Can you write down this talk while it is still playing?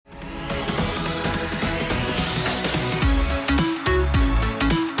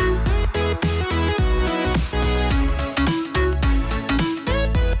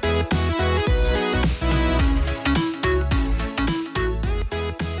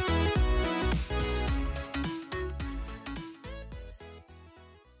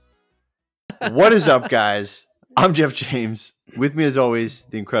What is up, guys? I'm Jeff James. With me, as always,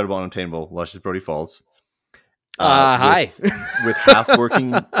 the incredible, unobtainable, luscious Brody Falls. Hi. with half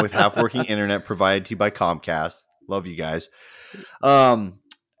working internet provided to you by Comcast. Love you guys.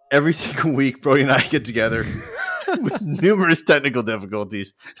 Every single week, Brody and I get together with numerous technical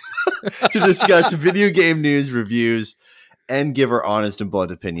difficulties to discuss video game news, reviews, and give our honest and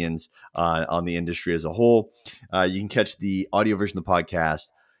blunt opinions on the industry as a whole. You can catch the audio version of the podcast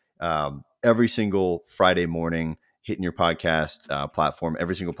every single Friday morning, hitting your podcast platform,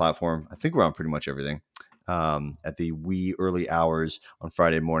 every single platform. I think we're on pretty much everything at the wee early hours on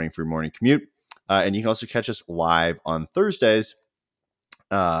Friday morning for your morning commute. And you can also catch us live on Thursdays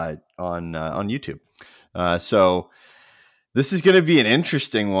on YouTube. So this is going to be an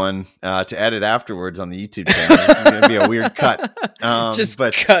interesting one to edit afterwards on the YouTube channel. It's going to be a weird cut.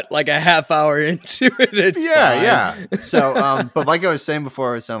 Cut like a half hour into it. It's fine. Yeah. So, but like I was saying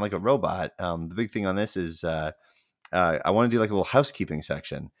before, I sound like a robot. The big thing on this is I want to do like a little housekeeping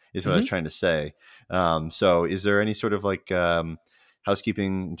section is what I was trying to say. So is there any sort of like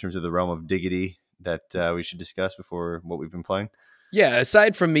housekeeping in terms of the realm of diggity that we should discuss before what we've been playing? Yeah,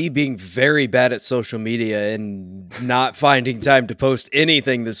 aside from me being very bad at social media and not finding time to post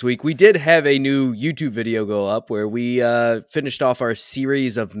anything this week, we did have a new YouTube video go up where we finished off our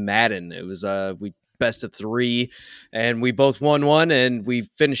series of Madden. It was we best of 3, and we both won one, and we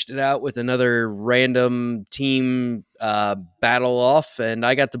finished it out with another random team battle off, and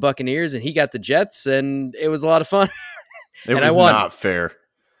I got the Buccaneers, and he got the Jets, and it was a lot of fun. It was not fair.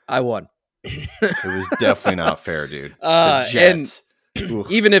 I won. It was definitely not fair, dude. The Jets. And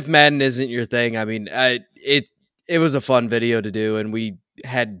even if Madden isn't your thing, I mean, it was a fun video to do, and we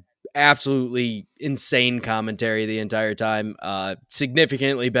had absolutely insane commentary the entire time.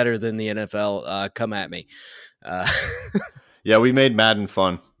 Significantly better than the NFL. Come at me. Yeah, we made Madden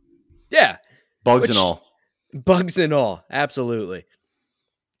fun. Yeah, bugs and all. Absolutely.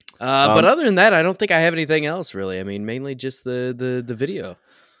 But other than that, I don't think I have anything else really. I mean, mainly just the video.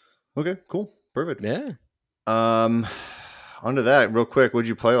 Okay, cool. Perfect. Yeah. Onto that real quick. What'd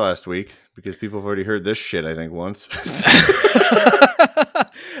you play last week? Because people have already heard this shit, I think, once.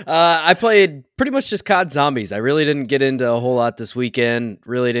 I played pretty much just COD Zombies. I really didn't get into a whole lot this weekend.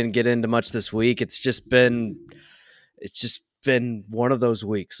 Really didn't get into much this week. It's just been one of those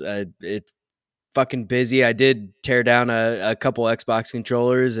weeks. It's fucking busy. I did tear down a couple Xbox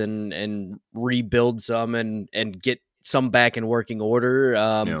controllers and rebuild some and get some back in working order.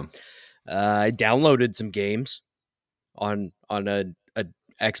 I downloaded some games on a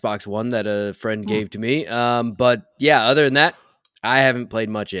Xbox One that a friend gave to me. But yeah, other than that, I haven't played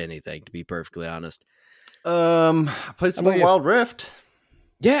much of anything, to be perfectly honest. I played some more Wild Rift.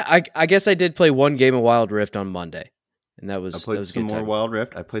 Yeah, I guess I did play one game of Wild Rift on Monday, and that was I played some more Wild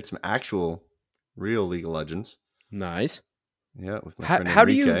Rift. I played some actual real League of Legends. Nice. Yeah, with my friend how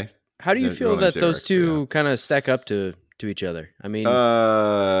Enrique. How do you feel that those two kind of stack up to each other? I mean,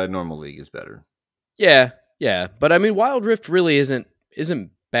 normal League is better. Yeah, but I mean, Wild Rift really isn't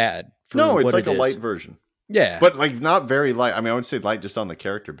bad. No, it's like a light version. Yeah, but like not very light. I mean, I would say light just on the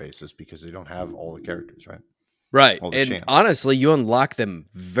character basis because they don't have all the characters, right? Right, and honestly, you unlock them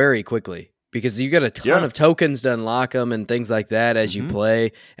very quickly because you get a ton of tokens to unlock them and things like that as you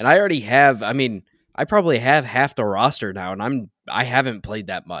play. And I already have. I mean, I probably have half the roster now, and I haven't played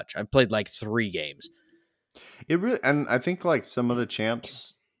that much. I've played like 3 games. It really, and I think like some of the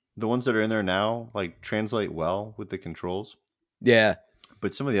champs, the ones that are in there now, like translate well with the controls. Yeah,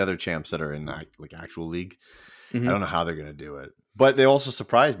 but some of the other champs that are in like actual League, I don't know how they're going to do it. But they also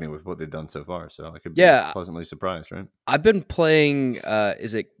surprised me with what they've done so far, so I could be pleasantly surprised, right? I've been playing.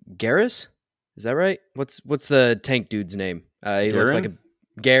 Is it Garrus? Is that right? What's the tank dude's name? He looks like a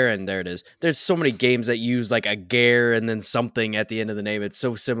Garen. There it is. There's so many games that use like a Gare and then something at the end of the name. It's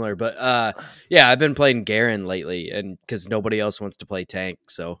so similar. But yeah, I've been playing Garen lately, and because nobody else wants to play tank,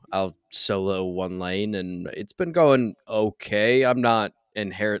 so I'll solo one lane, and it's been going okay. I'm not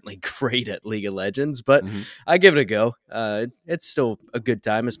inherently great at League of Legends, but I give it a go. It's still a good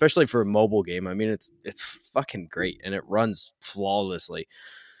time, especially for a mobile game. I mean, it's fucking great, and it runs flawlessly.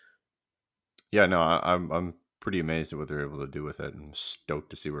 Yeah, no, I'm pretty amazed at what they're able to do with it. I'm stoked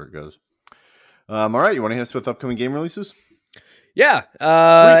to see where it goes. All right, you want to hit us with upcoming game releases? Yeah,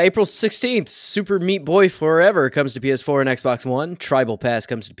 April 16th, Super Meat Boy Forever comes to PS4 and Xbox One. Tribal Pass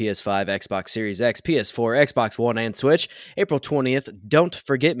comes to PS5, Xbox Series X, PS4, Xbox One, and Switch. April 20th, Don't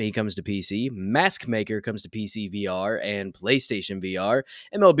Forget Me comes to PC. Mask Maker comes to PC VR and PlayStation VR.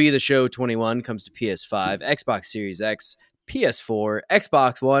 MLB The Show 21 comes to PS5, Xbox Series X, PS4,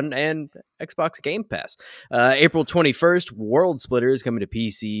 Xbox One, and Xbox Game Pass. April 21st, World Splitter is coming to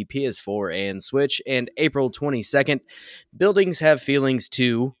PC, PS4, and Switch. And April 22nd, Buildings Have Feelings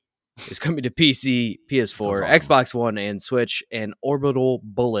 2 is coming to PC, PS4, awesome. Xbox One, and Switch. And Orbital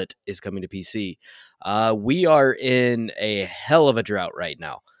Bullet is coming to PC. We are in a hell of a drought right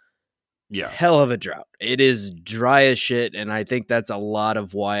now. Yeah. Hell of a drought. It is dry as shit, and I think that's a lot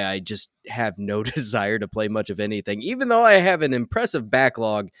of why I just have no desire to play much of anything. Even though I have an impressive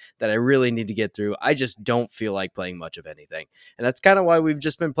backlog that I really need to get through, I just don't feel like playing much of anything. And that's kind of why we've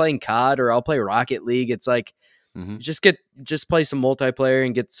just been playing COD, or I'll play Rocket League. It's like just play some multiplayer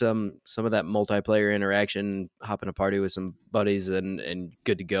and get some of that multiplayer interaction, hop in a party with some buddies, and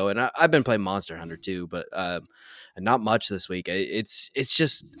good to go. And I've been playing Monster Hunter too, but not much this week. It's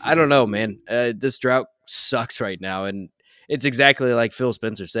just, I don't know, man. This drought sucks right now, and it's exactly like Phil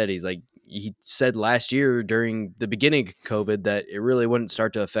Spencer said. He said last year during the beginning of COVID that it really wouldn't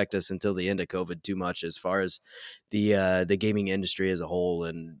start to affect us until the end of COVID too much, as far as the gaming industry as a whole.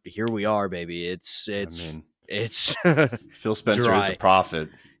 And here we are, baby. It's Phil Spencer dry. is a prophet.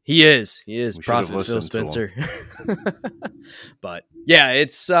 He is Prophet Phil Spencer. But yeah,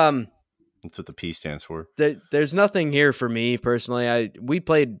 it's that's what the P stands for. There's nothing here for me personally. We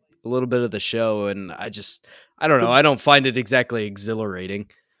played a little bit of the show, and I don't know. I don't find it exactly exhilarating.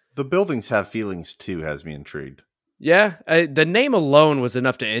 The Buildings Have Feelings too has me intrigued. Yeah, the name alone was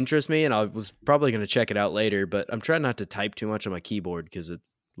enough to interest me, and I was probably going to check it out later. But I'm trying not to type too much on my keyboard because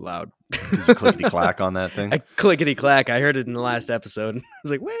it's loud. Clickety clack on that thing. Clickety clack. I heard it in the last episode. I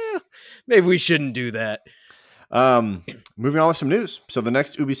was like, well, maybe we shouldn't do that. Moving on with some news. So the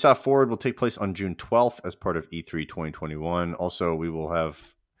next Ubisoft Forward will take place on June 12th as part of E3 2021. Also, we will have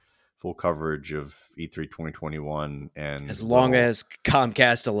full coverage of E3 2021, and as long as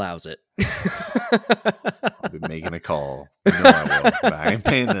Comcast allows it. I'll be making a call. You know I will. I ain't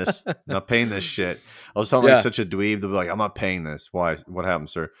paying this. I'm not paying this shit. I was sounding like such a dweeb. They'll be like, I'm not paying this. Why? What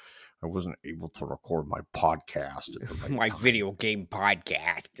happened, sir? I wasn't able to record my podcast at the right my time. video game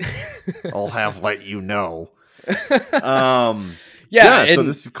podcast. I'll have let you know. Yeah, so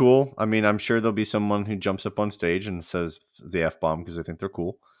this is cool. I mean, I'm sure there'll be someone who jumps up on stage and says the F-bomb because I think they're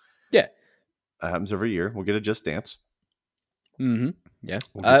cool. Yeah. That happens every year. We'll get a Just Dance. Mm-hmm. Yeah.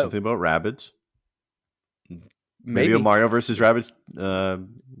 We'll get something about Rabbids. Maybe a Mario versus Rabbids.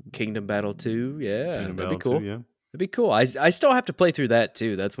 Kingdom Battle 2. Yeah. Kingdom that'd be Battle cool. 2, yeah. That'd be cool. I still have to play through that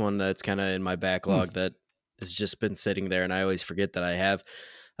too. That's one that's kind of in my backlog that has just been sitting there, and I always forget that I have.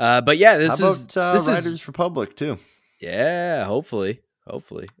 But yeah, this is Riders Republic too. Yeah, hopefully.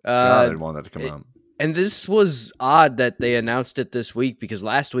 I'd want that to come out. And this was odd that they announced it this week, because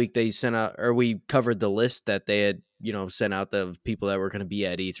last week they sent out, or we covered the list that they had, sent out the people that were going to be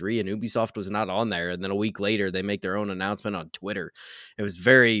at E3, and Ubisoft was not on there. And then a week later, they make their own announcement on Twitter. It was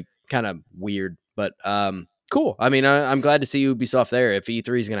very kind of weird, but cool. I mean, I'm glad to see Ubisoft there. If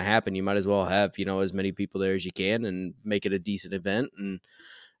E3 is going to happen, you might as well have, as many people there as you can and make it a decent event, and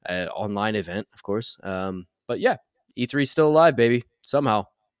online event, of course. But yeah, E3 is still alive, baby. Somehow.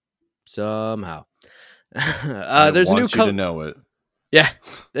 There's a new color to know it. Yeah,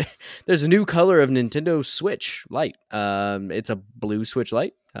 there's a new color of Nintendo Switch Lite. It's a blue Switch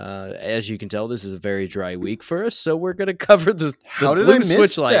Lite. As you can tell, this is a very dry week for us, so we're gonna cover the blue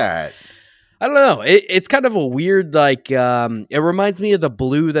Switch Lite. That? I don't know. It's kind of a weird, it reminds me of the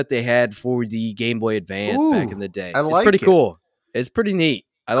blue that they had for the Game Boy Advance back in the day. It's pretty cool. It's pretty neat.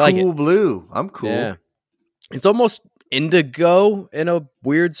 I like it. Cool blue. I'm cool. Yeah. It's almost indigo in a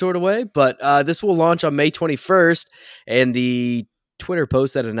weird sort of way, but this will launch on May 21st, and the Twitter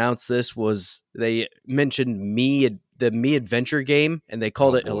post that announced this was, they mentioned the Me Adventure game, and they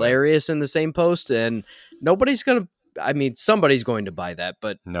called it hilarious in the same post, and somebody's going to buy that,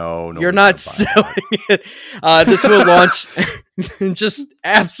 but no, you're not selling it. This will launch, just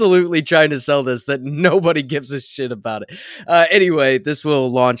absolutely trying to sell this that nobody gives a shit about it. Anyway, this will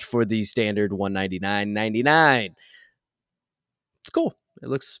launch for the standard $199.99. It's cool. It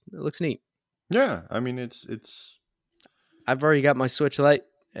looks neat. Yeah, I mean it's. I've already got my Switch Lite,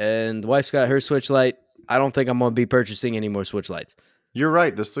 and the wife's got her Switch Lite. I don't think I'm going to be purchasing any more Switch Lites. You're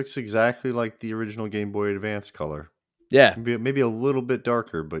right. This looks exactly like the original Game Boy Advance color. Yeah, maybe a little bit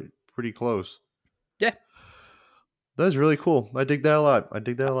darker, but pretty close. Yeah, that's really cool. I dig that a lot.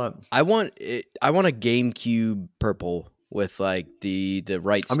 I want a GameCube purple with like the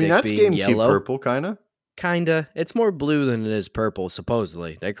right stick that's being GameCube yellow. Purple, Kinda. It's more blue than it is purple,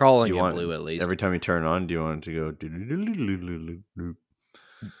 supposedly. They're calling it blue, at least. Every time you turn it on, do you want it to go?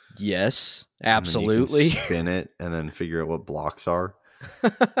 Yes, absolutely. And spin it and then figure out what blocks are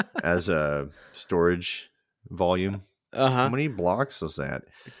as a storage volume. How many blocks was that?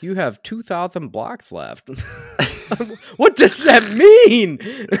 You have 2,000 blocks left. What does that mean?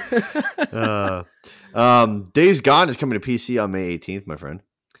 Days Gone is coming to PC on May 18th, my friend.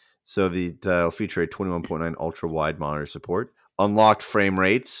 So that'll feature a 21.9 ultra wide monitor support, unlocked frame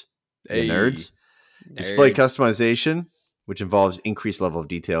rates, nerds, display customization, which involves increased level of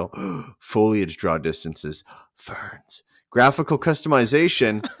detail, foliage draw distances, ferns, graphical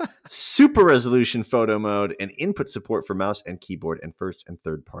customization, super resolution photo mode, and input support for mouse and keyboard and first and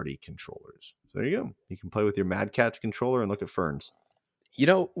third party controllers. So there you go. You can play with your Mad Catz controller and look at ferns. You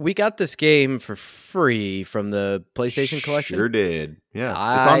know, we got this game for free from the PlayStation Collection. Sure did. Yeah.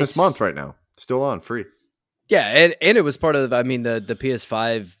 It's on this month right now. Still on, free. Yeah, and it was part of, the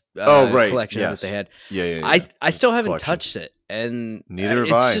PS5 collection that they had. Yeah. I still haven't touched it. And neither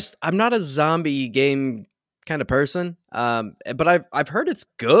have I. Just, I'm not a zombie game kind of person. But I've heard it's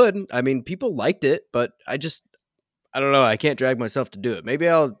good. I mean, people liked it, but I don't know. I can't drag myself to do it. Maybe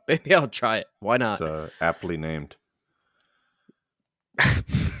I'll try it. Why not? It's aptly named.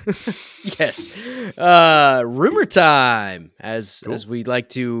 Yes. Rumor time, as we like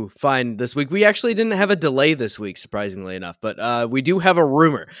to find this week. We actually didn't have a delay this week, surprisingly enough, but we do have a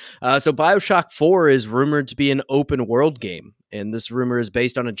rumor. So BioShock 4 is rumored to be an open world game, and this rumor is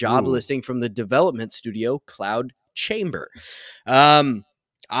based on a job listing from the development studio Cloud Chamber.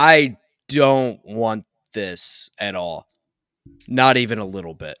 I don't want this at all. Not even a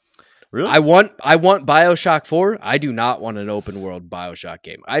little bit. Really? I want BioShock 4. I do not want an open world BioShock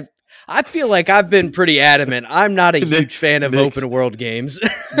game. I feel like I've been pretty adamant. I'm not a huge fan of open world games.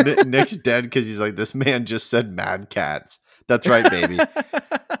 Nick's dead because he's like, this man just said Mad Catz. That's right, baby.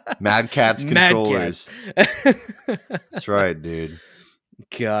 Mad Catz controllers. That's right, dude.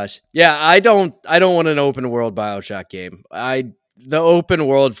 Gosh. Yeah, I don't want an open world BioShock game. The open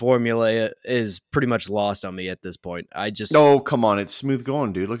world formula is pretty much lost on me at this point. No, come on, it's smooth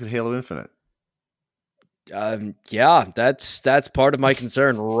going, dude. Look at Halo Infinite. Yeah, that's part of my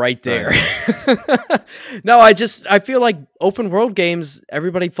concern right there. No, I feel like open world games,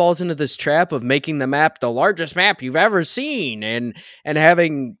 everybody falls into this trap of making the map the largest map you've ever seen, and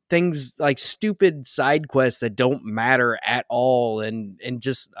having things like stupid side quests that don't matter at all, and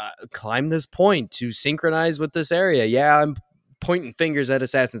just climb this point to synchronize with this area. Yeah, I'm pointing fingers at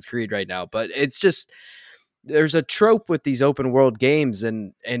Assassin's Creed right now, but it's just, there's a trope with these open world games,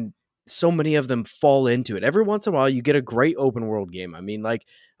 and so many of them fall into it. Every once in a while you get a great open world game. I mean, like,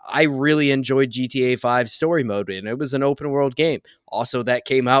 I really enjoyed GTA 5 story mode, and it was an open world game. Also, that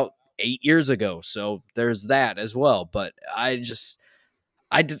came out 8 years ago, so there's that as well. But I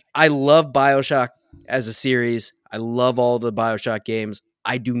love BioShock as a series. I love all the BioShock games.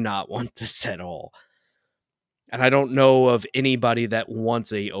 I do not want this at all. And I don't know of anybody that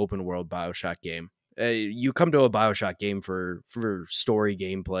wants a open world BioShock game. You come to a BioShock game for story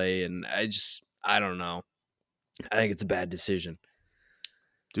gameplay, and I don't know. I think it's a bad decision.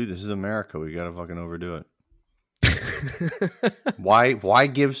 Dude, this is America. We gotta fucking overdo it. Why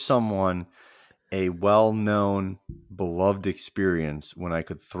give someone a well-known, beloved experience when I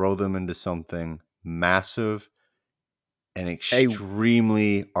could throw them into something massive and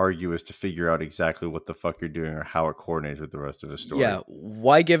extremely arduous to figure out exactly what the fuck you're doing or how it coordinates with the rest of the story? Yeah,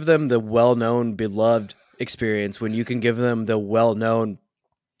 why give them the well-known, beloved experience when you can give them the well-known,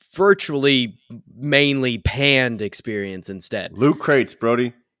 virtually mainly panned experience instead? Loot crates,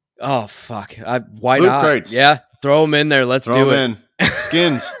 Brody. Oh, fuck. Why Loot not? Crates. Yeah, throw them in there. Let's do it.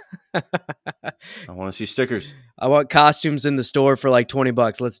 Skins. I want to see stickers. I want costumes in the store for like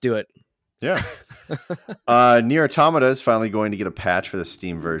 $20. Let's do it. Yeah. Nier Automata is finally going to get a patch for the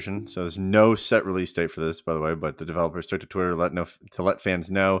Steam version. So there's no set release date for this, by the way, but the developers took to Twitter to let fans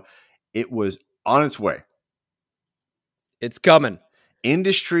know it was on its way. It's coming.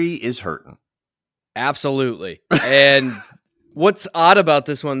 Industry is hurting. Absolutely. And what's odd about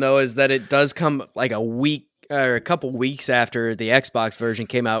this one, though, is that it does come like a week or a couple weeks after the Xbox version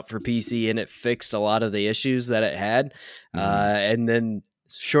came out for PC, and it fixed a lot of the issues that it had. And then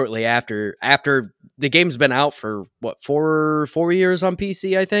shortly after the game's been out for what, four years on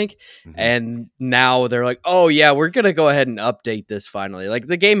PC, I think. And now they're like, oh yeah, we're going to go ahead and update this finally. Like,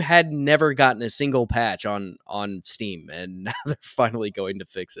 the game had never gotten a single patch on Steam, and now they're finally going to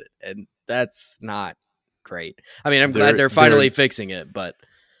fix it. And that's not great. I mean, I'm glad they're finally fixing it, but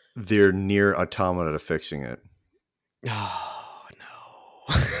they're Nier Automata fixing it. Oh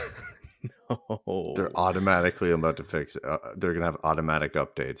no. No. They're automatically about to fix it. They're going to have automatic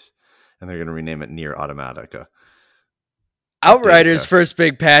updates, and they're going to rename it Nier Automatica. Outriders' first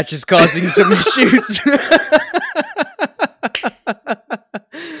big patch is causing some issues.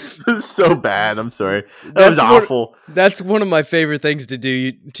 was so bad. I'm sorry. That was awful. That's one of my favorite things to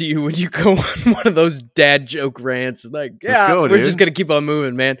do to you when you go on one of those dad joke rants. Like, yeah, we're just gonna keep on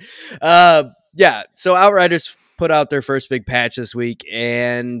moving, man. Yeah. So Outriders put out their first big patch this week,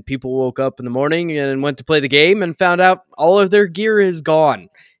 and people woke up in the morning and went to play the game and found out all of their gear is gone.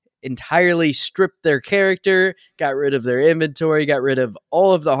 Entirely stripped their character, got rid of their inventory, got rid of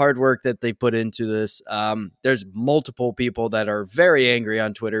all of the hard work that they put into this. There's multiple people that are very angry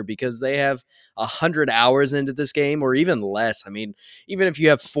on Twitter because they have 100 hours into this game or even less. I mean, even if you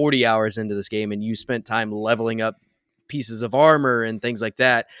have 40 hours into this game and you spent time leveling up pieces of armor and things like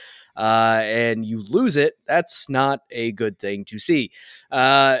that, and you lose it, that's not a good thing to see.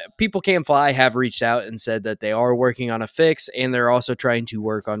 People Can Fly have reached out and said that they are working on a fix, and they're also trying to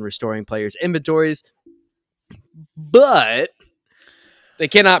work on restoring players' inventories, but they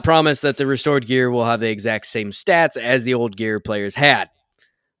cannot promise that the restored gear will have the exact same stats as the old gear players had,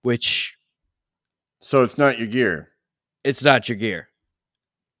 which... So it's not your gear. It's not your gear.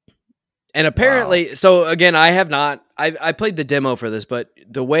 And apparently, So again, I played the demo for this, but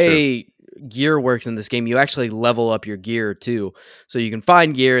the way gear works in this game, you actually level up your gear too. So you can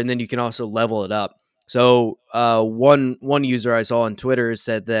find gear and then you can also level it up. So one user I saw on Twitter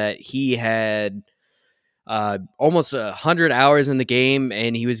said that he had almost 100 hours in the game,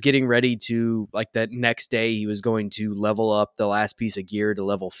 and he was getting ready to, like, that next day, he was going to level up the last piece of gear to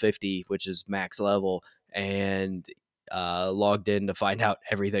level 50, which is max level, and logged in to find out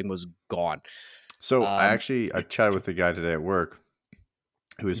everything was gone. So I chatted with a guy today at work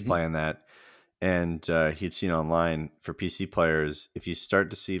who was playing that, and he'd seen online for PC players, if you start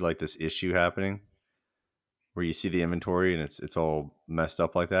to see like this issue happening where you see the inventory and it's all messed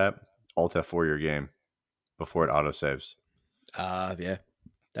up like that, Alt F4 your game before it autosaves. Yeah.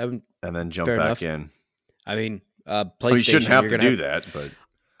 And then jump back in. I mean, PlayStation, you shouldn't have to do that, but...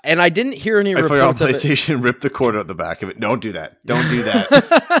 And I didn't hear any reports on PlayStation, rip the cord out the back of it. Don't do that. Don't do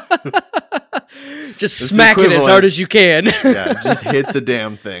that. Just smack it as hard as you can. Yeah, just hit the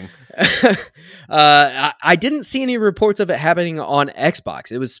damn thing. I didn't see any reports of it happening on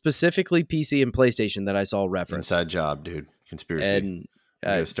Xbox. It was specifically PC and PlayStation that I saw referenced. Inside job, dude. Conspiracy. And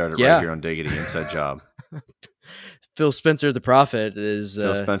I started right here on Diggity. Inside job. Phil Spencer, the prophet, is...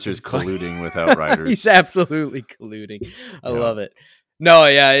 Phil Spencer's colluding with Outriders. He's absolutely colluding. I love it. No,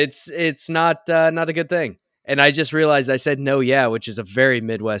 yeah, it's not a good thing. And I just realized I said no, yeah, which is a very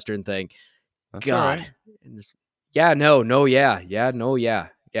Midwestern thing. That's God. Right. Yeah, no, yeah. Yeah, no, yeah.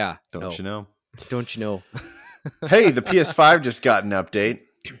 Yeah. Don't you know? Don't you know? Hey, the PS5 just got an update.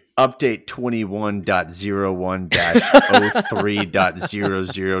 Update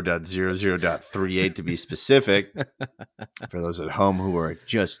 21.01-03.00.00.38 to be specific. For those at home who are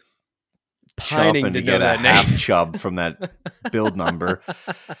just pining to get a half chub from that build number.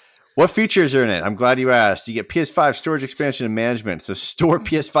 What features are in it? I'm glad you asked. You get PS5 storage expansion and management. So store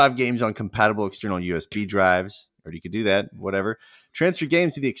PS5 games on compatible external USB drives, or you could do that, whatever. Transfer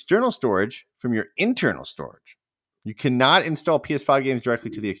games to the external storage from your internal storage. You cannot install PS5 games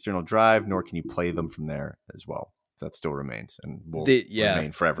directly to the external drive, nor can you play them from there as well. So that still remains and will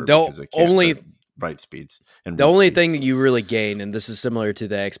remain forever. Because it can't write speeds. And the only thing that you really gain, and this is similar to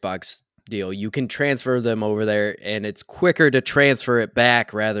the Xbox deal, you can transfer them over there, and it's quicker to transfer it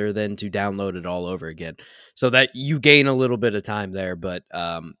back rather than to download it all over again. So that you gain a little bit of time there, but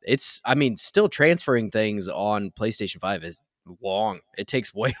still transferring things on PlayStation 5 is long. It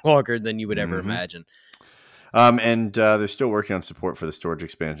takes way longer than you would ever imagine. And they're still working on support for the storage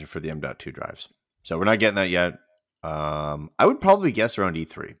expansion for the M.2 drives. So we're not getting that yet. I would probably guess around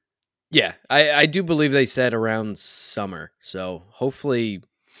E3. Yeah, I do believe they said around summer. So hopefully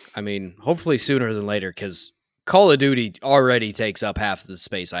sooner than later, because Call of Duty already takes up half the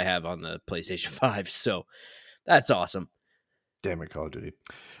space I have on the PlayStation 5. So that's awesome. Damn it, Call of Duty.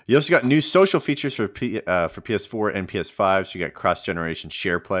 You also got new social features for PS4 and PS5. So you got cross-generation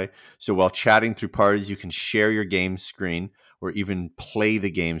share play. So while chatting through parties, you can share your game screen or even play the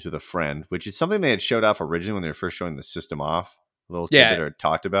games with a friend, which is something they had showed off originally when they were first showing the system off. A little tidbit or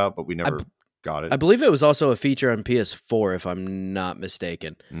talked about, but we never got it. I believe it was also a feature on PS4, if I'm not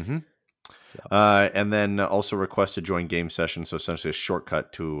mistaken. Mm-hmm. And then also request to join game sessions. So essentially a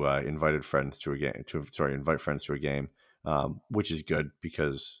shortcut to invite friends to a game. Which is good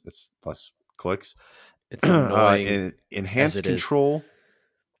because it's less clicks. It's annoying. Enhanced control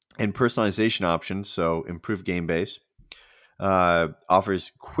and personalization options, so improved game base.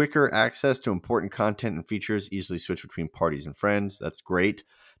 Offers quicker access to important content and features, easily switch between parties and friends. That's great.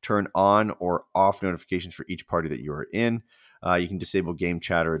 Turn on or off notifications for each party that you are in. You can disable game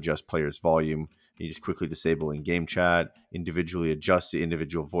chat or adjust players' volume. You just quickly disable in-game chat, individually adjust the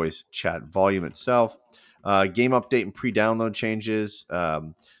individual voice chat volume itself. Game update and pre-download changes.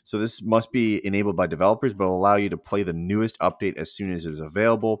 So this must be enabled by developers, but will allow you to play the newest update as soon as it is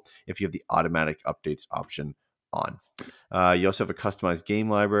available if you have the automatic updates option on. You also have a customized game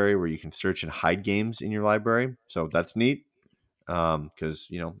library where you can search and hide games in your library. So that's neat because,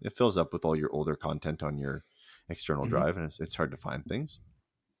 it fills up with all your older content on your external drive, and it's hard to find things.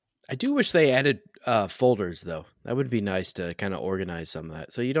 I do wish they added folders, though. That would be nice to kind of organize some of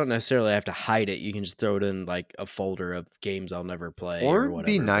that. So you don't necessarily have to hide it. You can just throw it in like a folder of games I'll never play or whatever.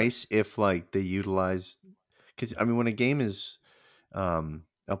 It'd be nice if like they utilize, because I mean, when a game is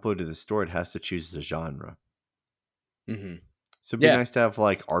uploaded to the store, it has to choose the genre. Mm-hmm. So it'd be nice to have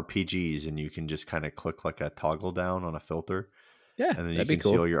like RPGs, and you can just kind of click like a toggle down on a filter. Yeah, and then you can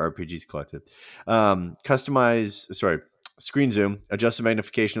see all your RPGs collected. Screen zoom, adjust the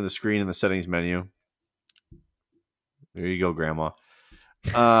magnification of the screen in the settings menu. There you go, Grandma.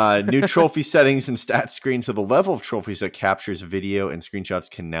 New trophy settings and stat screen. So the level of trophies that captures video and screenshots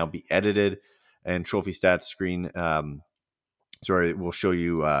can now be edited, and trophy stats screen. Will show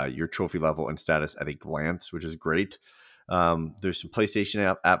you your trophy level and status at a glance, which is great. There's some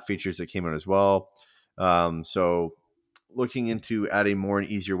PlayStation app features that came out as well. So looking into adding more and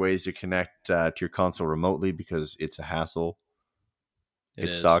easier ways to connect to your console remotely because it's a hassle.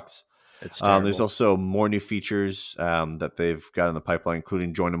 It sucks. It's terrible. There's also more new features that they've got in the pipeline,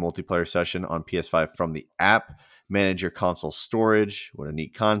 including join a multiplayer session on PS5 from the app, manage your console storage. What a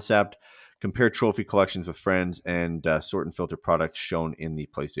neat concept. Compare trophy collections with friends, and sort and filter products shown in the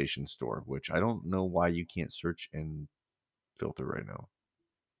PlayStation Store, which I don't know why you can't search and filter right now.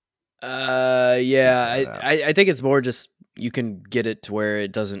 I think it's more just you can get it to where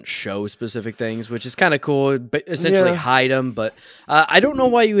it doesn't show specific things, which is kind of cool. But essentially hide them. But I don't know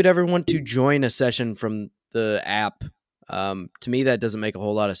why you would ever want to join a session from the app. To me, that doesn't make a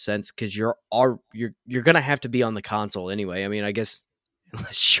whole lot of sense because you're gonna have to be on the console anyway. I mean, I guess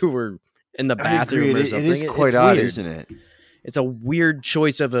unless you were in the bathroom or something, it is quite odd, isn't it? It's a weird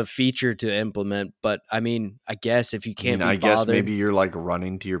choice of a feature to implement, but I mean, I guess if you can't be bothered, guess maybe you're like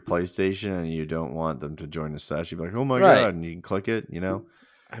running to your PlayStation and you don't want them to join the session. You're like, oh my God, and you can click it,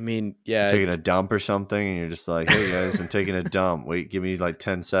 I mean, yeah. You're taking a dump or something, and you're just like, hey guys, I'm taking a dump. Wait, give me like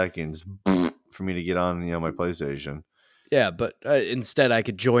 10 seconds for me to get on, my PlayStation. Yeah, but instead I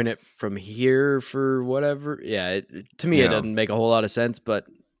could join it from here for whatever. Yeah, to me it doesn't make a whole lot of sense, but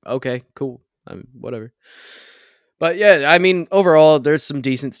okay, cool. Whatever. But yeah, I mean, overall, there's some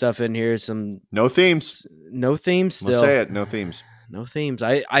decent stuff in here. No themes. No themes still. We'll say it, no themes. No themes.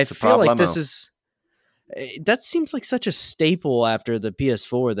 I feel like this is... That seems like such a staple after the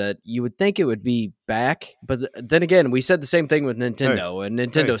PS4 that you would think it would be back. But then again, we said the same thing with Nintendo, and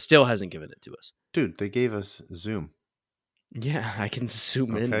Nintendo still hasn't given it to us. Dude, they gave us Zoom. Yeah, I can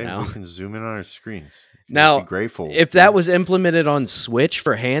zoom in now. We can zoom in on our screens. Now, be grateful. If that was implemented on Switch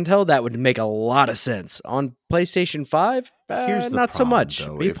for handheld, that would make a lot of sense. On PlayStation 5, not so much.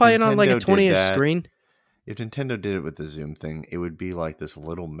 Though. Are you playing on like a 20-inch screen? If Nintendo did it with the Zoom thing, it would be like this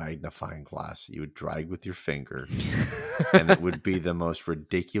little magnifying glass you would drag with your finger, and it would be the most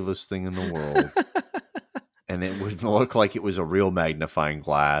ridiculous thing in the world. And it would look like it was a real magnifying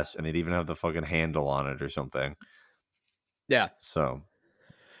glass, and they'd even have the fucking handle on it or something. Yeah. So,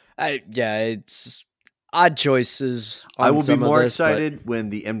 it's odd choices. I will be more excited when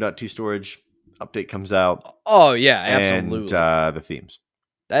the M.2 storage update comes out. Oh yeah, absolutely. And the themes.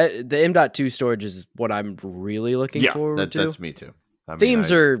 The M.2 storage is what I'm really looking forward to. That's me too. Themes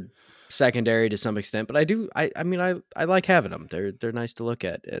are secondary to some extent, but I like having them. They're nice to look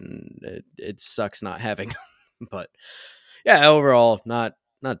at, and it sucks not having them. But yeah, overall, not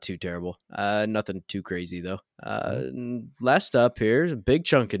too terrible. Nothing too crazy though. Last up here's a big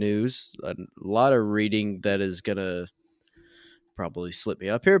chunk of news. A lot of reading that is gonna probably slip me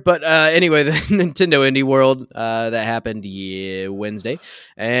up here. But anyway, the Nintendo Indie World that happened Wednesday,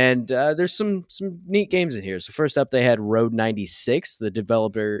 and there's some neat games in here. So first up, they had Road 96. The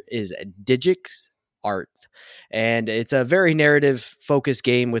developer is Digix Art, and it's a very narrative focused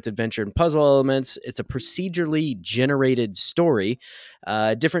game with adventure and puzzle elements. It's a procedurally generated story.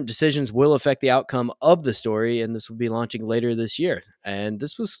 Different decisions will affect the outcome of the story, and this will be launching later this year. And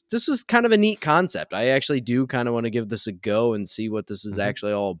this was kind of a neat concept. I actually do kind of want to give this a go and see what this is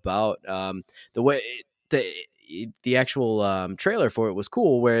actually all about. The way the actual trailer for it was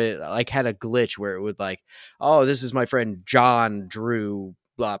cool, where it like had a glitch where it would like, oh, this is my friend John Drew,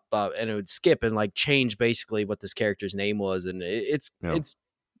 blah blah, and it would skip and like change basically what this character's name was, and it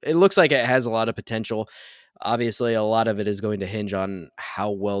looks like it has a lot of potential. Obviously, a lot of it is going to hinge on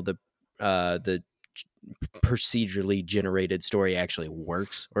how well the procedurally generated story actually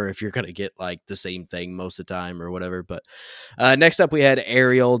works, or if you're going to get like the same thing most of the time or whatever. But next up, we had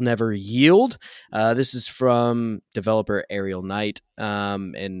Ariel Never Yield. This is from developer Ariel Knight,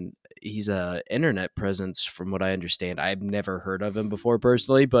 and he's a internet presence from what I understand. I've never heard of him before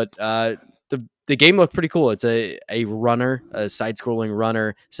personally, but the game looked pretty cool. It's a runner, a side-scrolling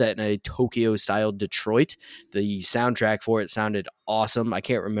runner set in a Tokyo-style Detroit. The soundtrack for it sounded awesome. I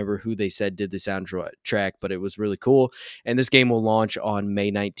can't remember who they said did the soundtrack, but it was really cool. And this game will launch on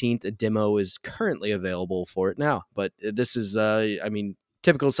May 19th. A demo is currently available for it now. But this is,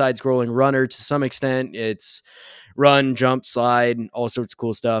 typical side-scrolling runner to some extent. It's run, jump, slide, all sorts of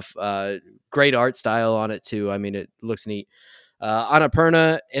cool stuff. Great art style on it, too. I mean, it looks neat.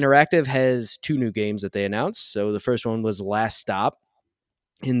 Annapurna Interactive has 2 new games that they announced. So the first one was Last Stop.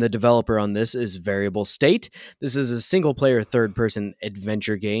 And the developer on this is Variable State. This is a single-player third-person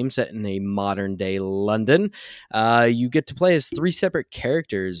adventure game set in a modern-day London. You get to play as 3 separate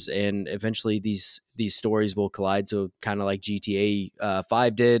characters, and eventually these stories will collide. So kind of like GTA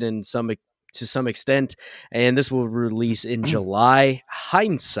 5 did, and to some extent, and this will release in July.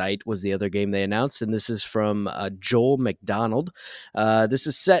 Hindsight was the other game they announced, and this is from Joel McDonald. This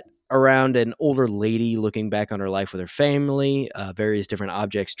is set around an older lady looking back on her life with her family. Various different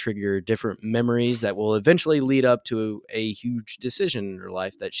objects trigger different memories that will eventually lead up to a huge decision in her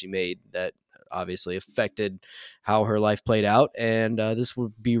life that she made that obviously affected how her life played out. And this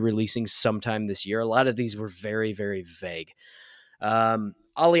will be releasing sometime this year. A lot of these were very, very vague.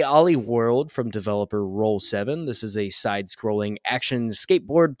 Ollie Ollie World from developer Roll7. This is a side-scrolling action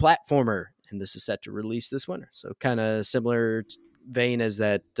skateboard platformer, and this is set to release this winter. So kind of similar vein as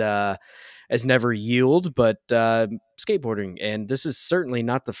that as Never Yield, but skateboarding. And this is certainly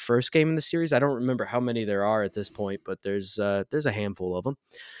not the first game in the series. I don't remember how many there are at this point, but there's a handful of them.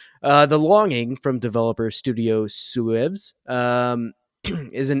 The Longing from developer Studio Sueves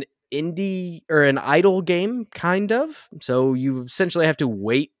is an indie or an idle game, kind of. So you essentially have to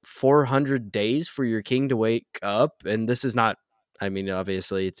wait 400 days for your king to wake up, and this is not, I mean,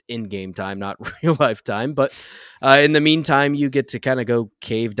 obviously it's in-game time, not real life time, but in the meantime, you get to kind of go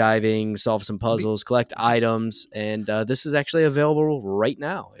cave diving, solve some puzzles, collect items, and this is actually available right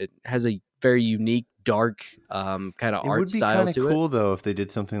now. It has a very unique, dark kind of art style to it. It would be kind of cool, though, if they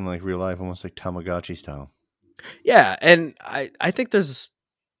did something like real life, almost like Tamagotchi style. Yeah, and I think there's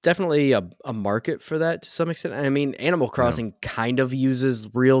definitely a market for that to some extent. I mean, Animal Crossing kind of uses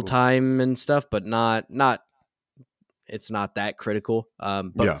real time and stuff, but not it's not that critical.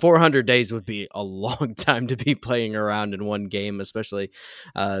 But 400 days would be a long time to be playing around in one game, especially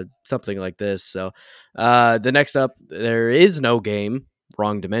something like this. So the next up, there is no game.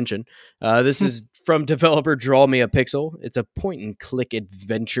 Wrong dimension. This is from developer Draw Me a Pixel. It's a point-and-click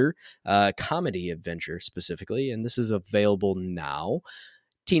adventure, comedy adventure specifically, and this is available now.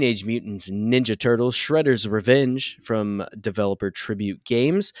 Teenage Mutants Ninja Turtles Shredder's Revenge from developer Tribute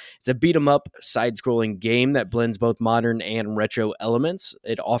Games. It's a beat-em-up, side-scrolling game that blends both modern and retro elements.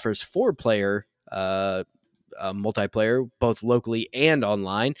 It offers 4-player multiplayer, both locally and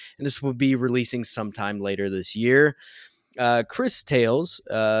online, and this will be releasing sometime later this year. Chris Tales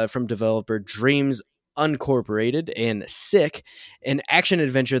from developer Dreams Uncorporated and Sick, an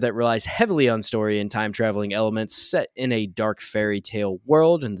action-adventure that relies heavily on story and time-traveling elements set in a dark fairy tale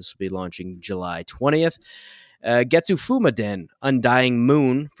world, and this will be launching July 20th. Getsu Fumaden, Undying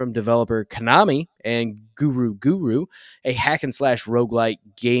Moon from developer Konami, and Guru, a hack-and-slash roguelike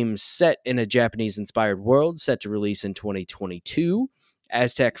game set in a Japanese-inspired world, set to release in 2022.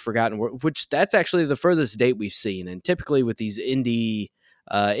 Aztec Forgotten World, which that's actually the furthest date we've seen, and typically with these indie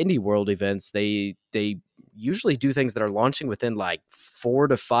world events, they usually do things that are launching within like 4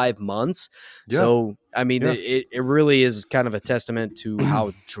 to 5 months. So I mean, it really is kind of a testament to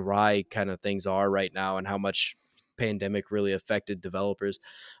how dry kind of things are right now and how much pandemic really affected developers.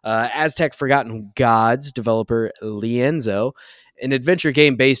 Aztec Forgotten Gods developer Lienzo, an adventure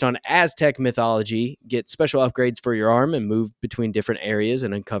game based on Aztec mythology. Get special upgrades for your arm and move between different areas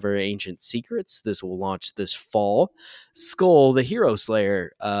and uncover ancient secrets. This will launch this fall. Skull, the Hero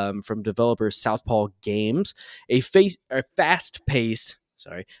Slayer from developer Southpaw Games, a fast-paced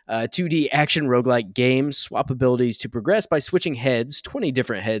 2D action roguelike game. Swap abilities to progress by switching heads. 20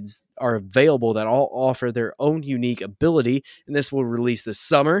 different heads are available that all offer their own unique ability, and this will release this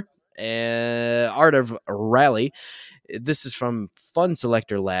summer. Art of Rally. This is from Fun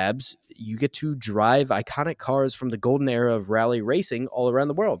Selector Labs. You get to drive iconic cars from the golden era of rally racing all around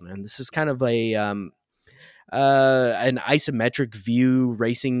the world. And this is kind of a an isometric view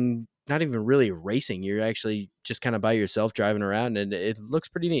racing, not even really racing. You're actually just kind of by yourself driving around, and it looks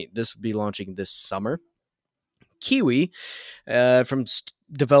pretty neat. This will be launching this summer. Kiwi from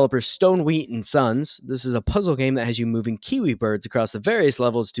developer Stone Wheat and Sons. This is a puzzle game that has you moving kiwi birds across the various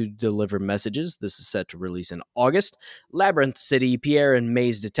levels to deliver messages. This is set to release in August. Labyrinth City, Pierre and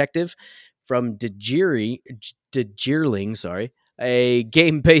Maze Detective from Dejirling, a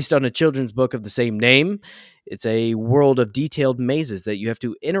game based on a children's book of the same name. It's a world of detailed mazes that you have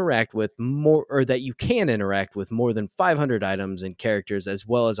to interact with more, or that you can interact with more than 500 items and characters, as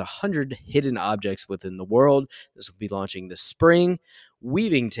well as 100 hidden objects within the world. This will be launching this spring.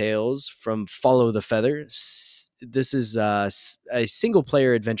 Weaving Tales from Follow the Feather. This is a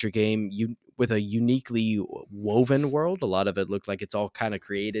single-player adventure game with a uniquely woven world. A lot of it looked like it's all kind of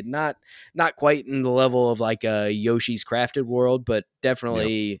created, not quite in the level of like a Yoshi's Crafted World, but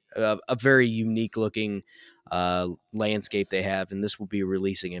definitely a very unique-looking landscape they have, and this will be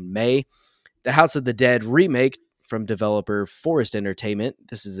releasing in May. The House of the Dead remake from developer Forest Entertainment.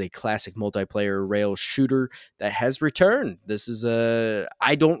 This is a classic multiplayer rail shooter that has returned. This is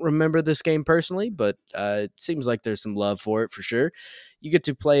I don't remember this game personally, but it seems like there's some love for it for sure. You get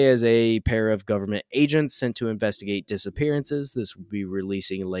to play as a pair of government agents sent to investigate disappearances. This will be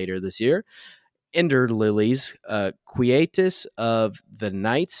releasing later this year. Ender Lilies, Quietus of the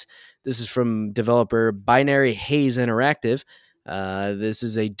Nights. This is from developer Binary Haze Interactive. This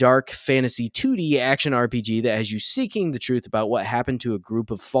is a dark fantasy 2D action RPG that has you seeking the truth about what happened to a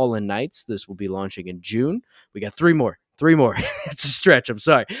group of fallen knights. This will be launching in June. We got three more. It's a stretch. I'm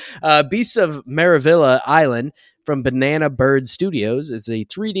sorry. Beasts of Maravilla Island from Banana Bird Studios. It's a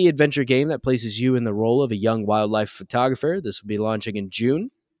 3D adventure game that places you in the role of a young wildlife photographer. This will be launching in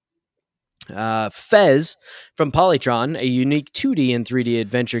June. Fez from Polytron, a unique 2D and 3D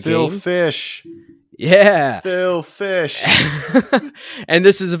adventure game. Phil Fish. Yeah. Phil Fish. And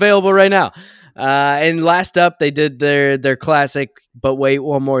this is available right now. And last up, they did their classic, but wait,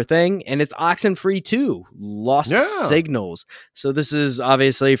 one more thing, and it's Oxenfree 2, Lost Signals. So this is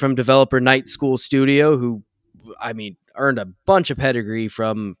obviously from developer Night School Studio, who, I mean, earned a bunch of pedigree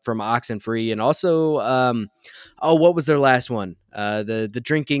from Oxenfree, and also, what was their last one? The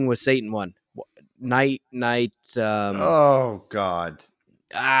Drinking with Satan one. Night. Oh God.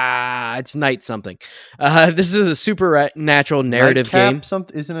 It's Night something. This is a supernatural narrative game.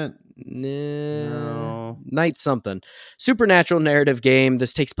 Something, isn't it? No. Night something. Supernatural narrative game.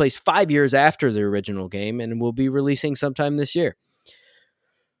 This takes place 5 years after the original game and will be releasing sometime this year.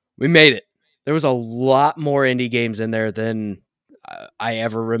 We made it. There was a lot more indie games in there than I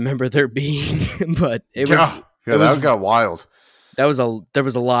ever remember there being, but that got wild. There was a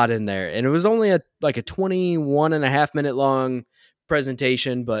lot in there, and it was only a 21 and a half minute long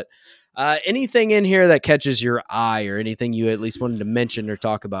presentation, but anything in here that catches your eye, or anything you at least wanted to mention or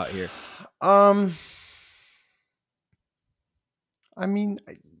talk about here? I mean,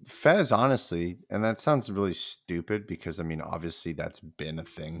 Fez, honestly, and that sounds really stupid because, I mean, obviously that's been a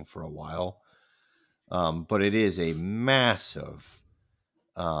thing for a while, but it is a massive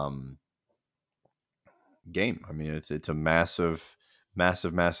game. I mean, it's a massive,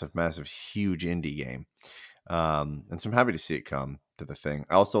 huge indie game. And so I'm happy to see it come to the thing.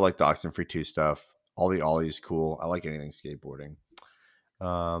 I also like the Oxenfree 2 stuff. All the Ollies cool. I like anything skateboarding.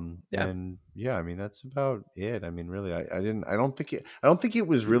 And yeah, I mean, that's about it. I mean, really, I don't think it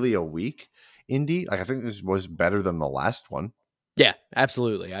was really a weak indie. Like, I think this was better than the last one. Yeah,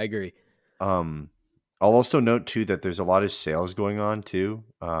 absolutely. I agree. I'll also note too that there's a lot of sales going on too.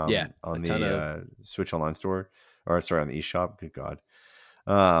 On the Switch Online store, or sorry, on the eShop. Good God.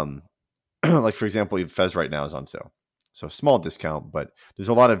 Like, for example, Fez right now is on sale. So small discount, but there's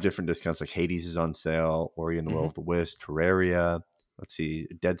a lot of different discounts. Like Hades is on sale, Ori and the Will of the Wisp, Terraria. Let's see,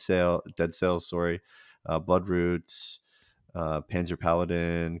 Dead Cells, sorry. Bloodroots, Panzer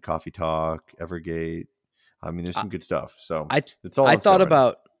Paladin, Coffee Talk, Evergate. I mean, there's some good stuff. So it's all. I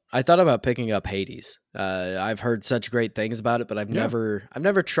thought about picking up Hades. I've heard such great things about it, but I've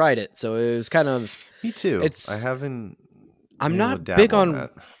never tried it. So it was kind of. Me too. I haven't. I'm not big on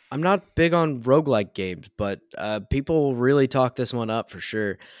that. I'm not big on roguelike games, but people really talk this one up for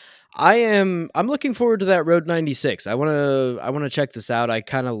sure. I'm looking forward to that Road 96. I want to check this out. I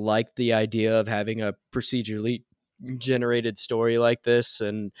kind of like the idea of having a procedurally generated story like this,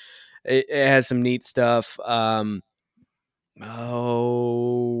 and it has some neat stuff.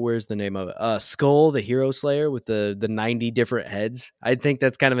 Where's the name of it? Skull, the Hero Slayer with the 90 different heads. I think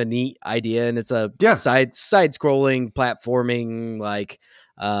that's kind of a neat idea, and it's a side scrolling platforming, like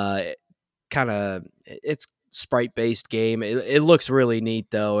kind of, it's sprite based game. It looks really neat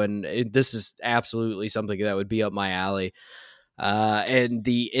though, and this is absolutely something that would be up my alley. And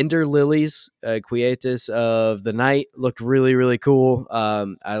the Ender Lilies, Quietus of the Night, looked really, really cool.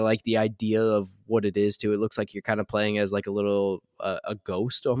 I like the idea of what it is too. It looks like you're kind of playing as like a little a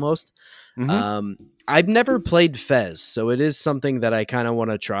ghost almost. Mm-hmm. I've never played Fez, so it is something that I kind of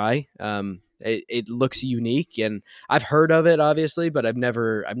want to try. It looks unique, and I've heard of it obviously, but I've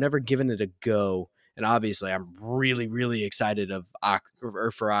never given it a go. And obviously, I'm really, really excited for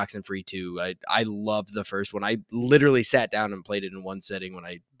Oxenfree 2. I loved the first one. I literally sat down and played it in one sitting when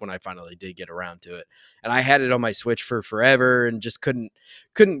I finally did get around to it. And I had it on my Switch for forever and just couldn't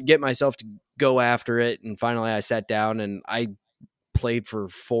get myself to go after it. And finally, I sat down and I played for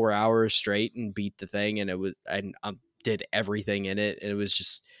 4 hours straight and beat the thing. And I did everything in it. And it was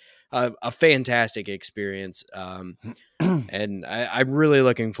just a fantastic experience. And I'm really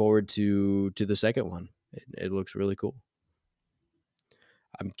looking forward to the second one. It looks really cool.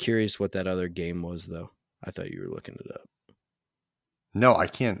 I'm curious what that other game was, though. I thought you were looking it up. No, I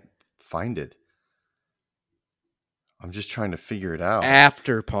can't find it. I'm just trying to figure it out.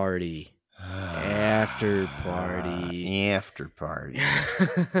 After Party. After Party. After Party.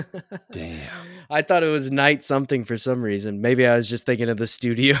 Damn. I thought it was Night something for some reason. Maybe I was just thinking of the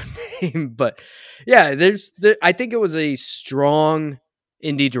studio name. But yeah, I think it was a strong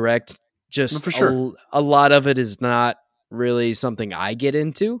indie direct. Just for sure. A lot of it is not really something I get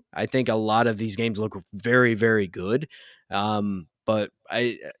into. I think a lot of these games look very, very good. But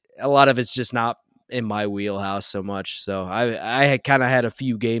a lot of it's just not in my wheelhouse so much. So I had kind of had a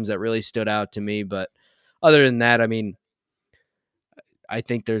few games that really stood out to me, but other than that, I mean, I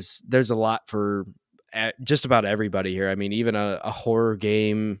think there's a lot for just about everybody here. I mean, even a horror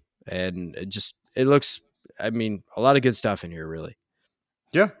game, and it looks, I mean, a lot of good stuff in here, really.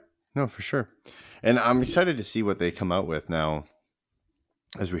 Yeah, no, for sure. And I'm excited to see what they come out with now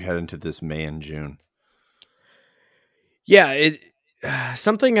as we head into this May and June. Yeah, it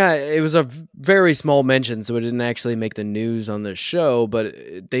was a very small mention, so it didn't actually make the news on the show, but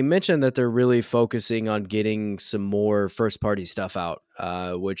they mentioned that they're really focusing on getting some more first-party stuff out,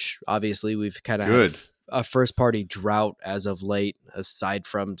 which obviously we've kind of had a first-party drought as of late, aside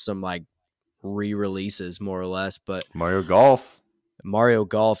from some like re-releases more or less. But Mario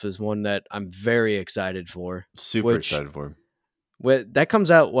Golf is one that I'm very excited for. Super excited for. That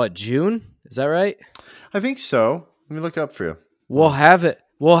comes out, what, June? Is that right? I think so. Let me look up for you. We'll have it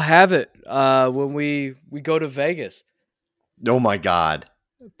when we go to Vegas. Oh my God.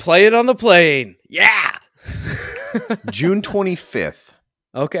 Play it on the plane. Yeah. June 25th.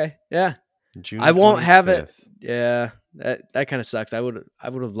 Okay. Yeah. June I won't have it. Yeah. That kind of sucks. I would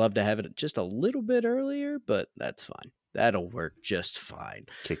have loved to have it just a little bit earlier, but that's fine. That'll work just fine.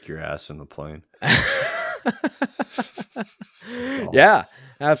 Kick your ass in the plane. Yeah,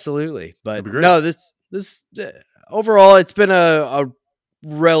 absolutely. But no, this overall, it's been a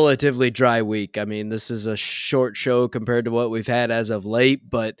relatively dry week. I mean, this is a short show compared to what we've had as of late,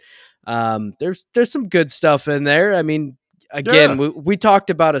 but there's some good stuff in there. I mean, again, we talked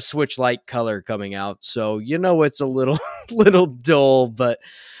about a Switch Lite color coming out, so it's a little dull, but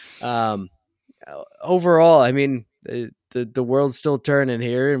overall, I mean, the world's still turning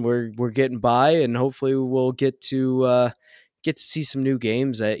here, and we're getting by, and hopefully we'll get to see some new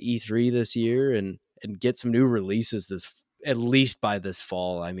games at E3 this year, and get some new releases at least by this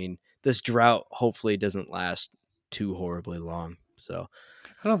fall. I mean, this drought hopefully doesn't last too horribly long. So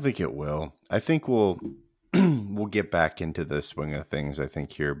I don't think it will. I think we'll get back into the swing of things. I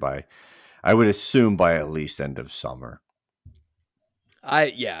think here I would assume by at least end of summer.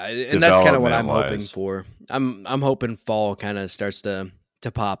 And that's kind of what I'm hoping for. I'm hoping fall kind of starts to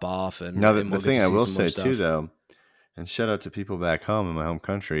pop off. And now the thing I will say too, though, and shout out to people back home in my home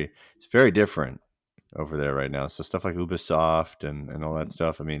country, it's very different over there right now. So stuff like Ubisoft and all that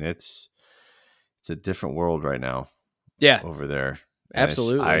stuff. I mean, it's a different world right now. Yeah, over there. And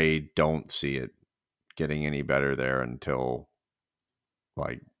absolutely. I don't see it getting any better there until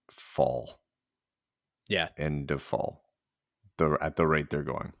like fall. Yeah, end of fall. At the rate they're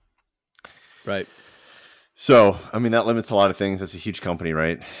going. Right. So, I mean, that limits a lot of things. That's a huge company,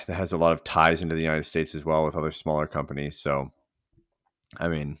 right? That has a lot of ties into the United States as well with other smaller companies. So, I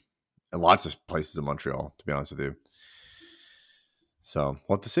mean, and lots of places in Montreal, to be honest with you. So,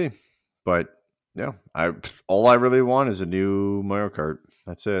 we'll have to see. But, yeah, all I really want is a new Mario Kart.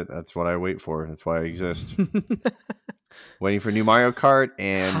 That's it. That's what I wait for. That's why I exist. Waiting for new Mario Kart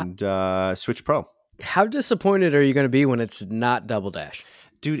and Switch Pro. How disappointed are you going to be when it's not Double Dash?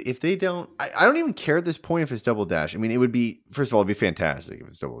 Dude, if they don't... I don't even care at this point if it's Double Dash. I mean, it would be... First of all, it'd be fantastic if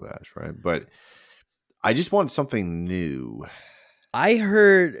it's Double Dash, right? But I just want something new. I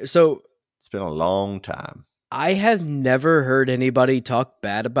heard... So... It's been a long time. I have never heard anybody talk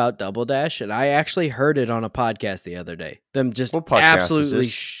bad about Double Dash, and I actually heard it on a podcast the other day. Them just What podcast absolutely.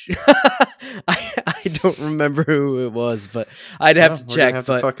 is I don't remember who it was, but I'd have to We're check. gonna have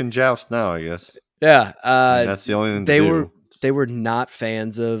but to fucking joust now, I guess. yeah, I mean, that's the only thing to do. They were not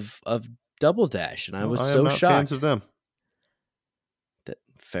fans of Double Dash, and I was so shocked. Fans of them.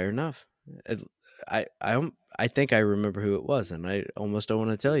 Fair enough. I think I remember who it was, and I almost don't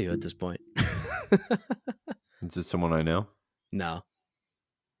want to tell you at this point. Is it someone I know? No.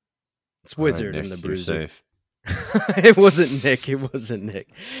 It's Wizard Nick, and the you're Bruiser. safe. It wasn't Nick. It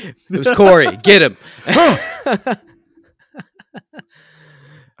was Corey. Get him. I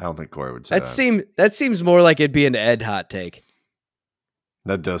don't think Corey would say that. That seems more like it'd be an Ed hot take.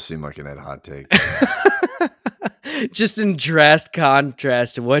 That does seem like an Ed hot take. Just in drastic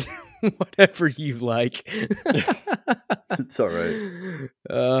contrast to whatever you like. It's all right.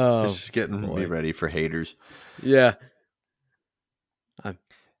 Oh, it's just getting me ready for haters. Yeah. I'm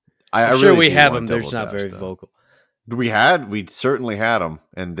sure really we have want them. They're just not Dash, very though. vocal. We certainly had them,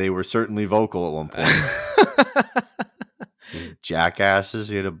 and they were certainly vocal at one point. These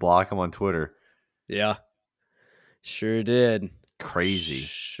jackasses, you had to block them on Twitter. Yeah. Sure did. Crazy.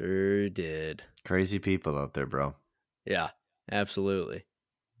 Sure did. Crazy people out there, bro. Yeah, absolutely.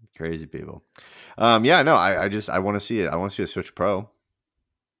 Crazy people. Yeah, no, I want to see it. I want to see a Switch Pro.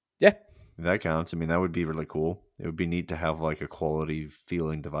 Yeah. If that counts. I mean, that would be really cool. It would be neat to have like a quality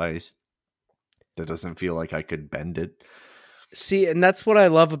feeling device that doesn't feel like I could bend it. See, and that's what I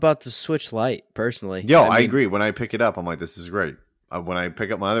love about the Switch Lite, personally. Yo, I agree. When I pick it up, I'm like, this is great. When I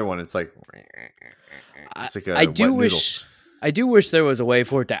pick up my other one, it's like a I do wet wish there was a way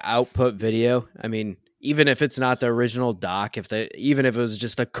for it to output video. I mean, even if it's not the original dock, even if it was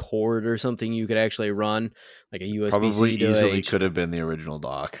just a cord or something you could actually run, like a USB-C Probably to easily H. could have been the original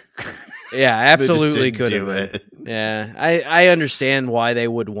dock. Yeah, absolutely could do have. it. Yeah, I understand why they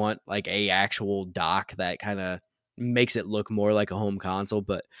would want like a actual dock that kind of makes it look more like a home console,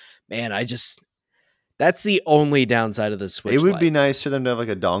 but man, that's the only downside of the Switch. It would Lite. be nice for them to have like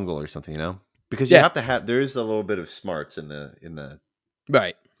a dongle or something, because you have to have. There is a little bit of smarts in the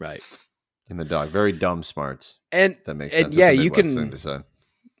right in the dock. Very dumb smarts, and that makes sense. Yeah, That's a you Midwest can thing to say.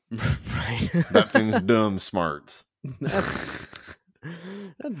 right. That thing's dumb smarts. That's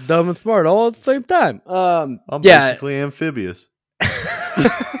dumb and smart all at the same time. I'm basically amphibious.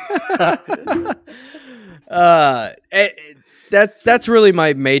 That's really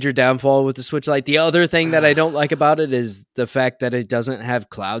my major downfall with the Switch Lite. The other thing that I don't like about it is the fact that it doesn't have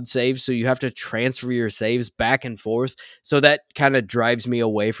cloud saves, so you have to transfer your saves back and forth. So that kind of drives me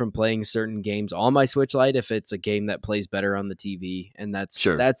away from playing certain games on my Switch Lite if it's a game that plays better on the TV, and that's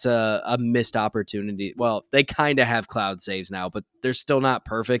a missed opportunity. Well, they kind of have cloud saves now, but they're still not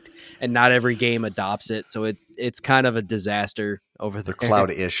perfect, and not every game adopts it, so it's kind of a disaster over there. They're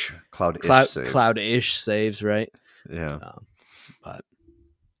cloud-ish saves. Cloud-ish saves, right? Yeah. But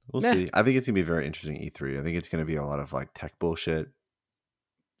we'll see. I think it's gonna be very interesting E3. I think it's gonna be a lot of like tech bullshit.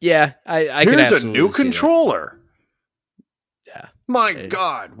 Yeah, I could absolutely Here's a new controller. Yeah. My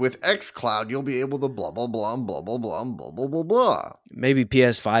God, with xCloud, you'll be able to blah blah blah blah blah blah blah blah blah blah. Maybe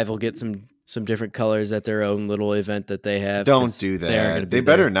PS5 will get some different colors at their own little event that they have. Don't do that. They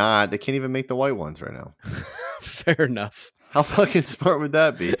better not. They can't even make the white ones right now. Fair enough. How fucking smart would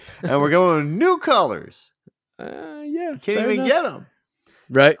that be? And we're going with new colors. Yeah, can't even get them.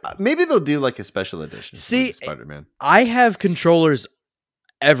 Right? Maybe they'll do like a special edition. See, Spider-Man. I have controllers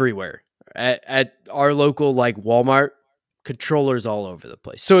everywhere at our local like Walmart. Controllers all over the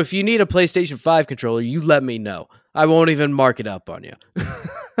place. So if you need a PlayStation 5 controller, you let me know. I won't even mark it up on you.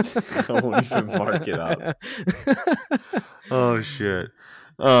 I won't even mark it up. Oh shit.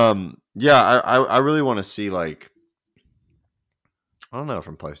 Yeah, I really want to see like, I don't know,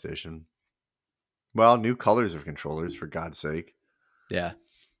 from PlayStation. Well, new colors of controllers, for God's sake. Yeah.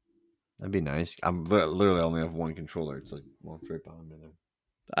 That'd be nice. I'm literally only have one controller. It's like, well, it's right behind me there.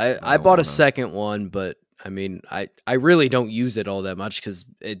 I bought a second one, but I mean, I really don't use it all that much because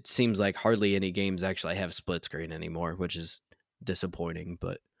it seems like hardly any games actually have split screen anymore, which is disappointing.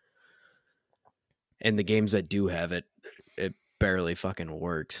 And the games that do have it, it barely fucking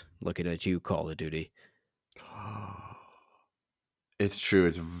works. Looking at you, Call of Duty. It's true.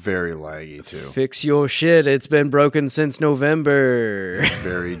 It's very laggy too. Fix your shit. It's been broken since November. It's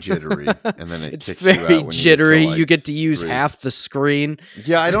very jittery, and then it's very you out when jittery. You get to use half the screen.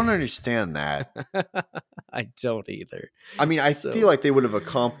 Yeah, I don't understand that. I don't either. I mean, I feel like they would have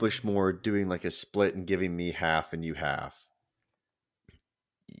accomplished more doing like a split and giving me half and you half.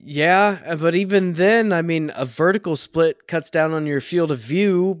 Yeah, but even then, I mean, a vertical split cuts down on your field of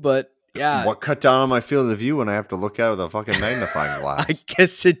view, but Yeah. What cut down on my field of view when I have to look out with a fucking magnifying glass? I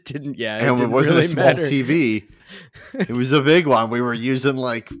guess it didn't. Yeah, and it wasn't really a small TV. It was a big one. We were using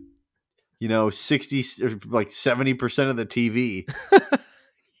 60 or 70% of the TV.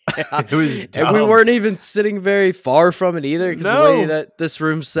 Yeah. It was dumb. And we weren't even sitting very far from it either, because the way that this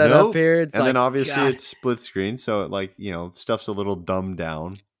room's set up here, it's and then obviously it's split screen, so it stuff's a little dumbed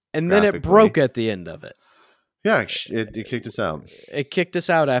down. And then it broke at the end of it. Yeah, it kicked us out. It kicked us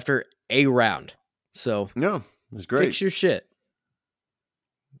out after a round. So yeah, it was great. Fix your shit.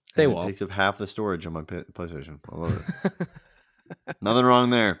 They won't. It takes up half the storage on my PlayStation. I love it. Nothing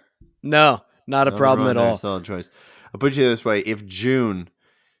wrong there. No, not a problem at all. Solid choice. I'll put you this way: if June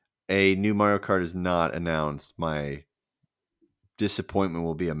a new Mario Kart is not announced, my disappointment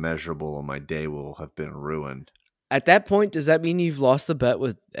will be immeasurable, and my day will have been ruined. At that point, does that mean you've lost the bet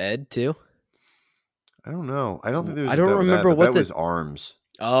with Ed too? I don't know. I don't think there was. I don't remember what was ARMS.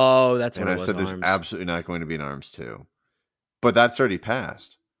 Oh, that's what and it was. I said there's absolutely not going to be an ARMS 2. But that's already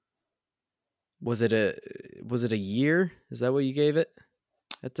passed. Was it a year? Is that what you gave it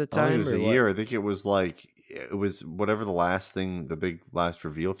at the time? It was a year. I think it was whatever the last thing, the big last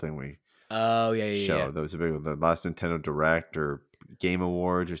reveal thing we showed. Yeah. That was a big one. The last Nintendo Direct or Game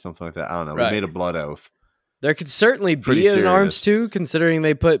Awards or something like that. I don't know. Right. We made a blood oath. There could certainly be an ARMS 2, considering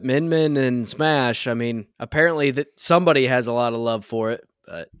they put Min Min in Smash. I mean, apparently somebody has a lot of love for it.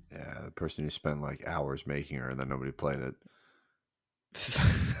 But yeah, the person who spent hours making her and then nobody played it.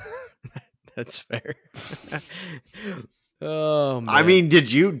 That's fair. Oh man. I mean, do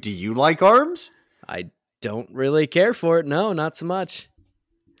you like ARMS? I don't really care for it. No, not so much.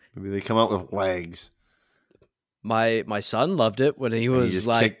 Maybe they come out with legs. My son loved it when he was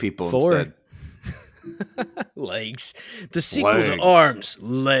kick people 4. Instead. Legs. The sequel to ARMS.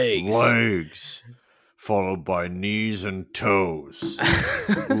 Legs. Followed by knees and toes.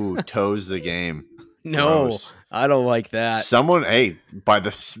 Ooh, toes the game. No, gross. I don't like that. By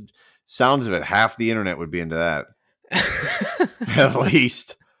the sounds of it, half the internet would be into that. At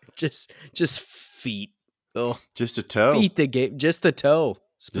least. Just feet. Oh, just a toe. Feet the game. Just the toe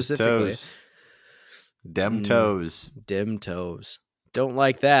specifically. Dem toes. Dem toes. Don't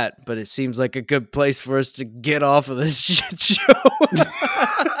like that, but it seems like a good place for us to get off of this shit show.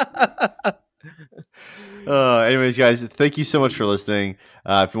 Anyways, guys, thank you so much for listening.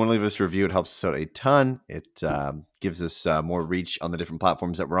 If you want to leave us a review, it helps us out a ton. It gives us more reach on the different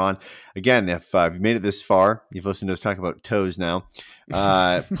platforms that we're on. Again, if you've made it this far, you've listened to us talk about toes now,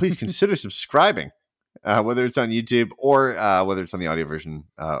 please consider subscribing, whether it's on YouTube or whether it's on the audio version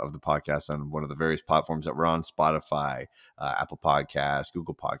of the podcast on one of the various platforms that we're on, Spotify, Apple Podcasts,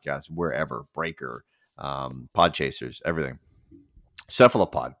 Google Podcasts, wherever, Breaker, Podchasers, everything.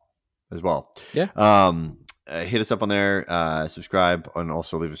 Cephalopod as well. Yeah. Hit us up on there, subscribe, and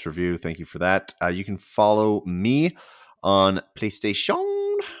also leave us a review. Thank you for that. You can follow me on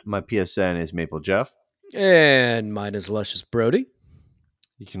PlayStation. My PSN is Maple Jeff. And mine is Luscious Brody.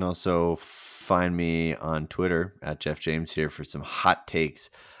 You can also find me on Twitter at Jeff James here for some hot takes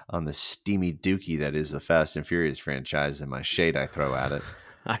on the steamy dookie that is the Fast and Furious franchise and my shade I throw at it.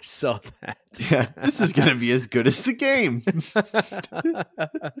 I saw that. Yeah, this is going to be as good as the game.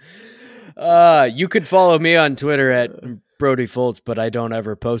 You could follow me on Twitter at Brody Fultz, but I don't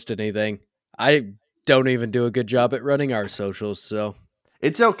ever post anything. I don't even do a good job at running our socials, so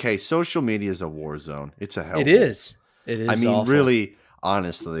it's okay. Social media is a war zone. It's a hell. It is. I mean, awful. Really,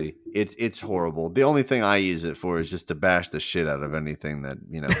 honestly, it's horrible. The only thing I use it for is just to bash the shit out of anything that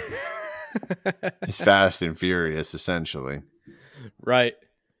is Fast and Furious, essentially. Right.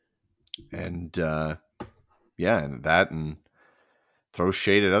 And and throw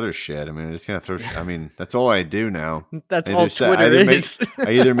shade at other shit. I mean, I'm just gonna throw. I mean, that's all I do now. That's all Twitter is.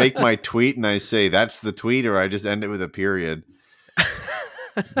 I either make my tweet and I say that's the tweet, or I just end it with a period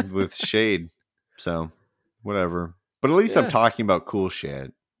with shade. So whatever. But at least I'm talking about cool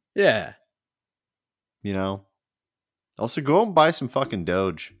shit. Yeah. Also, go and buy some fucking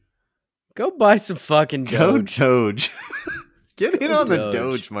Doge. Go buy some fucking Doge. Go Doge. Get in on the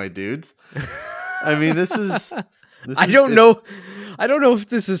Doge, my dudes. I mean, this is I don't know if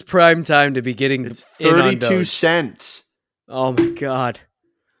this is prime time to be getting it's 32 cents. Oh my god.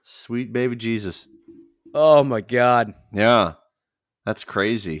 Sweet baby Jesus. Oh my god. Yeah. That's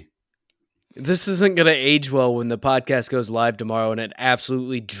crazy. This isn't going to age well when the podcast goes live tomorrow and it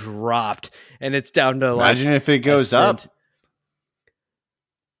absolutely dropped and it's down to Imagine if it goes up.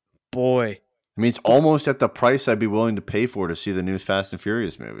 Boy. I mean, it's almost at the price I'd be willing to pay for to see the new Fast and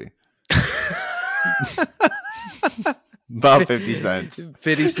Furious movie. About 50 cents.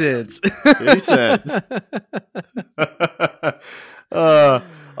 50 cents. 50 cents.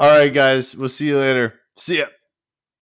 All right, guys. We'll see you later. See ya.